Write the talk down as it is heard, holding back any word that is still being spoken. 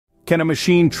Can a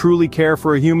machine truly care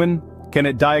for a human? Can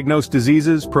it diagnose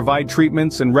diseases, provide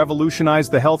treatments, and revolutionize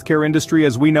the healthcare industry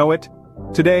as we know it?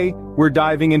 Today, we're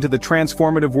diving into the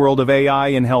transformative world of AI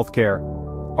in healthcare.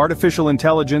 Artificial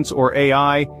intelligence, or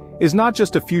AI, is not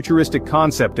just a futuristic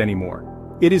concept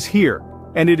anymore. It is here,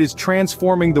 and it is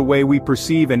transforming the way we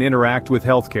perceive and interact with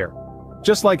healthcare.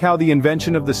 Just like how the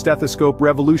invention of the stethoscope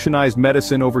revolutionized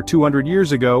medicine over 200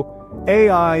 years ago,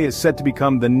 AI is set to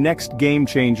become the next game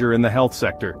changer in the health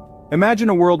sector. Imagine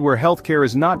a world where healthcare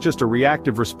is not just a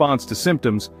reactive response to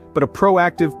symptoms, but a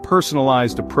proactive,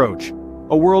 personalized approach.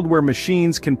 A world where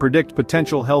machines can predict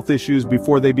potential health issues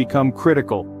before they become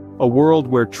critical. A world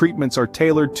where treatments are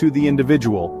tailored to the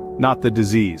individual, not the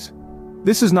disease.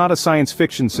 This is not a science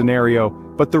fiction scenario,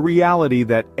 but the reality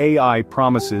that AI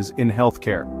promises in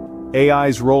healthcare.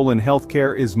 AI's role in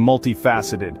healthcare is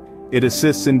multifaceted. It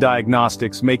assists in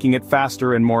diagnostics, making it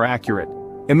faster and more accurate.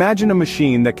 Imagine a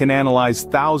machine that can analyze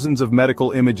thousands of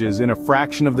medical images in a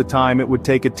fraction of the time it would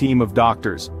take a team of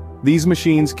doctors. These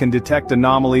machines can detect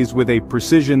anomalies with a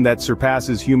precision that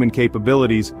surpasses human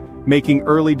capabilities, making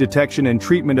early detection and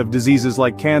treatment of diseases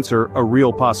like cancer a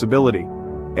real possibility.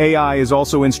 AI is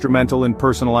also instrumental in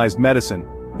personalized medicine.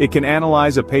 It can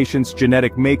analyze a patient's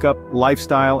genetic makeup,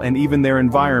 lifestyle, and even their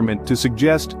environment to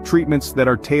suggest treatments that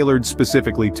are tailored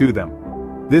specifically to them.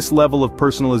 This level of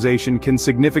personalization can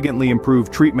significantly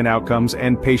improve treatment outcomes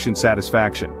and patient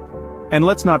satisfaction. And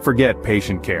let's not forget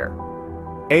patient care.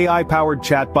 AI-powered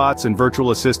chatbots and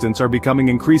virtual assistants are becoming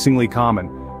increasingly common,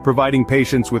 providing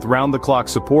patients with round-the-clock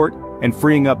support and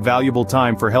freeing up valuable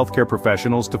time for healthcare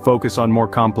professionals to focus on more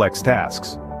complex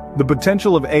tasks. The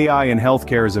potential of AI in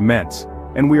healthcare is immense,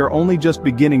 and we are only just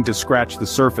beginning to scratch the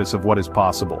surface of what is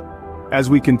possible. As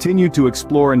we continue to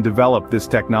explore and develop this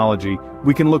technology,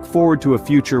 we can look forward to a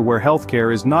future where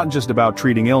healthcare is not just about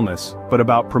treating illness, but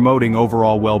about promoting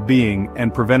overall well-being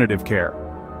and preventative care.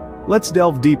 Let's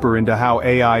delve deeper into how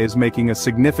AI is making a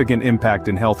significant impact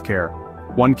in healthcare,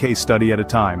 one case study at a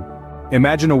time.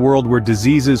 Imagine a world where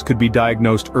diseases could be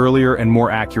diagnosed earlier and more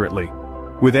accurately.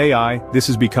 With AI, this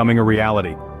is becoming a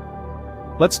reality.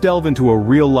 Let's delve into a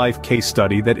real-life case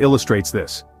study that illustrates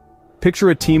this.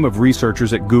 Picture a team of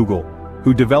researchers at Google,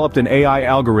 who developed an AI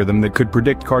algorithm that could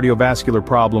predict cardiovascular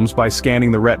problems by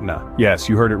scanning the retina. Yes,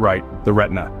 you heard it right, the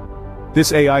retina.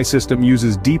 This AI system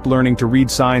uses deep learning to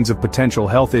read signs of potential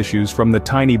health issues from the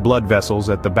tiny blood vessels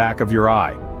at the back of your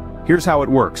eye. Here's how it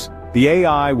works. The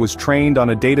AI was trained on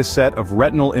a dataset of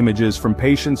retinal images from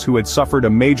patients who had suffered a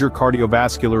major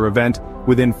cardiovascular event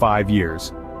within 5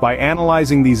 years. By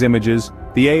analyzing these images,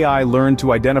 the AI learned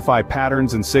to identify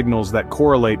patterns and signals that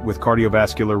correlate with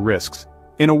cardiovascular risks.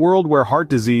 In a world where heart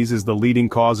disease is the leading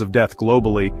cause of death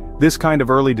globally, this kind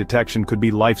of early detection could be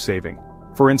life-saving.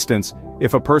 For instance,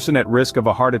 if a person at risk of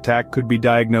a heart attack could be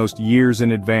diagnosed years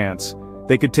in advance,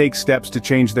 they could take steps to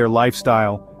change their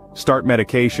lifestyle, start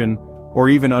medication, or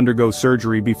even undergo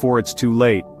surgery before it's too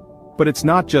late. But it's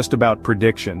not just about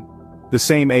prediction. The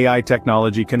same AI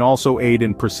technology can also aid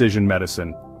in precision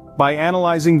medicine. By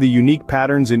analyzing the unique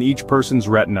patterns in each person's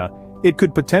retina, it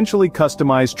could potentially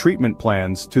customize treatment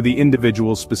plans to the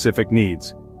individual's specific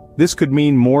needs. This could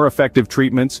mean more effective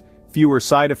treatments, fewer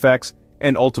side effects,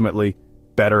 and ultimately,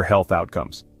 better health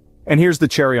outcomes. And here's the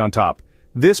cherry on top.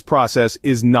 This process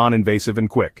is non-invasive and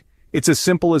quick. It's as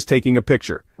simple as taking a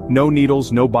picture. No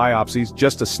needles, no biopsies,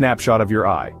 just a snapshot of your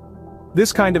eye.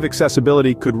 This kind of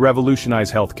accessibility could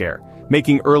revolutionize healthcare,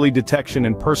 making early detection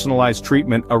and personalized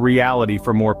treatment a reality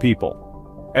for more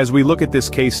people. As we look at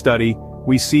this case study,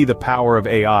 we see the power of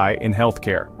AI in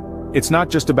healthcare. It's not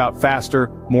just about faster,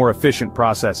 more efficient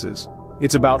processes.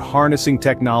 It's about harnessing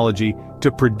technology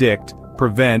to predict,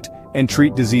 prevent, and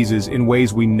treat diseases in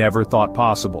ways we never thought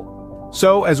possible.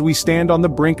 So, as we stand on the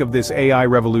brink of this AI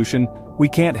revolution, we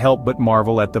can't help but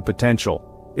marvel at the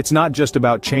potential. It's not just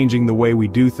about changing the way we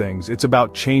do things, it's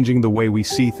about changing the way we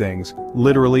see things,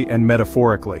 literally and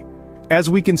metaphorically.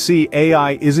 As we can see,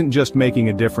 AI isn't just making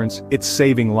a difference, it's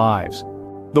saving lives.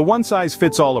 The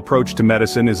one-size-fits-all approach to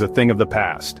medicine is a thing of the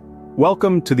past.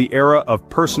 Welcome to the era of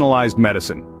personalized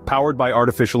medicine, powered by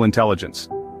artificial intelligence.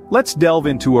 Let's delve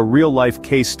into a real-life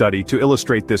case study to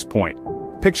illustrate this point.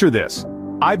 Picture this.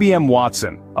 IBM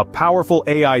Watson, a powerful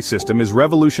AI system, is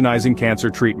revolutionizing cancer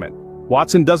treatment.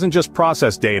 Watson doesn't just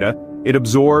process data, it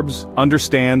absorbs,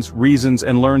 understands, reasons,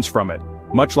 and learns from it,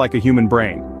 much like a human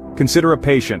brain. Consider a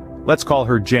patient, let's call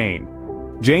her Jane.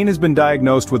 Jane has been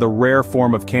diagnosed with a rare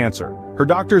form of cancer. Her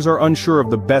doctors are unsure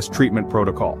of the best treatment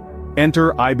protocol.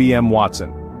 Enter IBM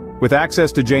Watson. With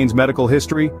access to Jane's medical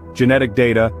history, genetic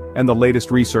data, and the latest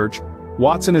research,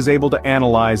 Watson is able to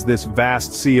analyze this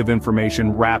vast sea of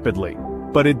information rapidly.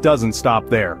 But it doesn't stop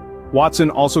there. Watson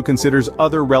also considers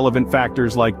other relevant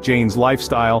factors like Jane's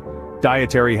lifestyle,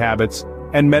 dietary habits,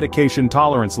 and medication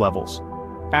tolerance levels.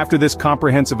 After this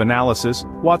comprehensive analysis,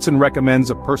 Watson recommends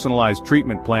a personalized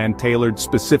treatment plan tailored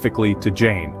specifically to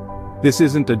Jane. This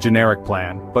isn't a generic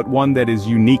plan, but one that is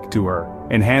unique to her,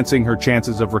 enhancing her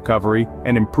chances of recovery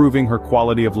and improving her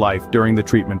quality of life during the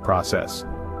treatment process.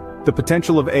 The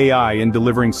potential of AI in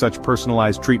delivering such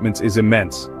personalized treatments is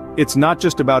immense. It's not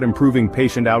just about improving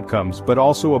patient outcomes, but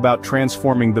also about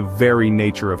transforming the very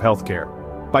nature of healthcare.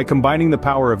 By combining the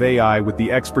power of AI with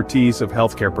the expertise of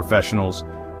healthcare professionals,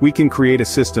 we can create a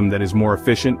system that is more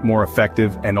efficient, more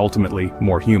effective, and ultimately,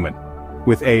 more human.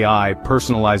 With AI,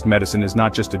 personalized medicine is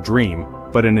not just a dream,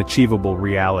 but an achievable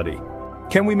reality.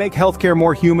 Can we make healthcare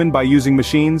more human by using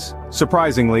machines?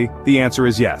 Surprisingly, the answer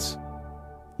is yes.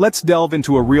 Let's delve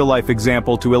into a real-life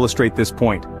example to illustrate this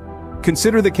point.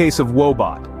 Consider the case of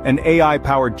Wobot, an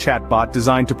AI-powered chatbot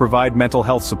designed to provide mental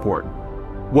health support.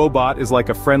 Wobot is like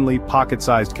a friendly,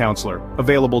 pocket-sized counselor,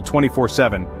 available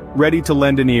 24/7, ready to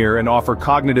lend an ear and offer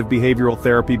cognitive behavioral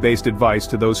therapy-based advice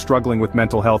to those struggling with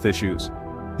mental health issues.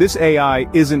 This AI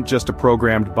isn't just a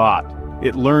programmed bot.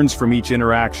 It learns from each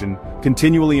interaction,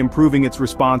 continually improving its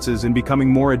responses and becoming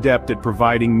more adept at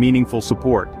providing meaningful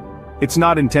support. It's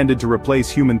not intended to replace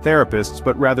human therapists,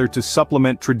 but rather to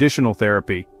supplement traditional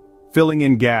therapy, filling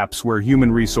in gaps where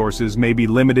human resources may be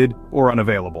limited or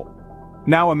unavailable.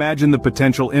 Now imagine the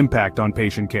potential impact on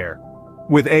patient care.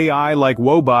 With AI like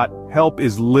Wobot, help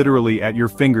is literally at your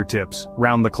fingertips,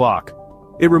 round the clock.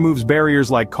 It removes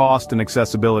barriers like cost and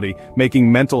accessibility,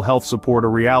 making mental health support a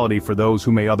reality for those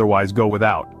who may otherwise go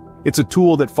without. It's a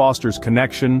tool that fosters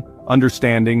connection,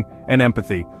 understanding, and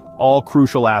empathy, all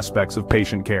crucial aspects of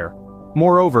patient care.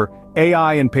 Moreover,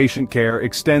 AI in patient care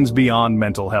extends beyond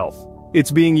mental health.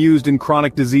 It's being used in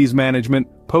chronic disease management,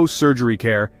 post-surgery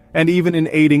care, and even in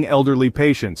aiding elderly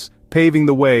patients, paving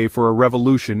the way for a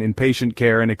revolution in patient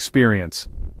care and experience.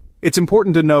 It's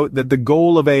important to note that the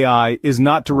goal of AI is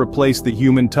not to replace the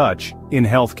human touch in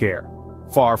healthcare.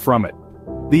 Far from it.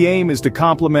 The aim is to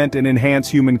complement and enhance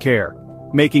human care,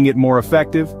 making it more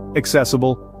effective,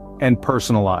 accessible, and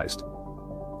personalized.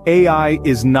 AI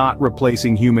is not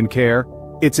replacing human care,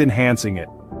 it's enhancing it.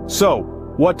 So,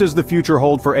 what does the future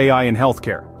hold for AI in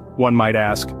healthcare? One might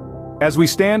ask. As we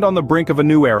stand on the brink of a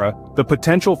new era, the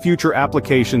potential future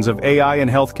applications of AI in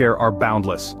healthcare are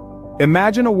boundless.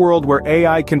 Imagine a world where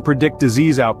AI can predict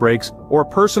disease outbreaks or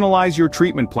personalize your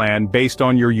treatment plan based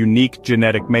on your unique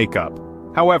genetic makeup.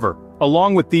 However,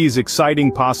 along with these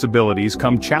exciting possibilities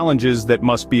come challenges that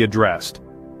must be addressed.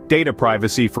 Data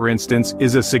privacy, for instance,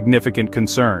 is a significant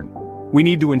concern. We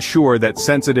need to ensure that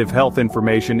sensitive health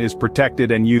information is protected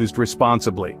and used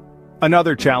responsibly.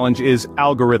 Another challenge is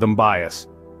algorithm bias.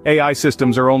 AI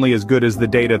systems are only as good as the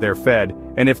data they're fed,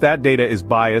 and if that data is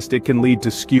biased, it can lead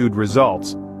to skewed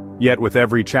results. Yet with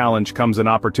every challenge comes an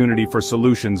opportunity for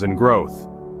solutions and growth.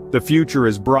 The future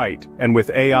is bright, and with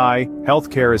AI,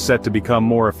 healthcare is set to become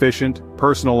more efficient,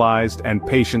 personalized, and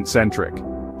patient-centric.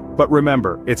 But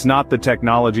remember, it's not the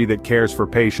technology that cares for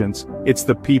patients, it's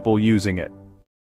the people using it.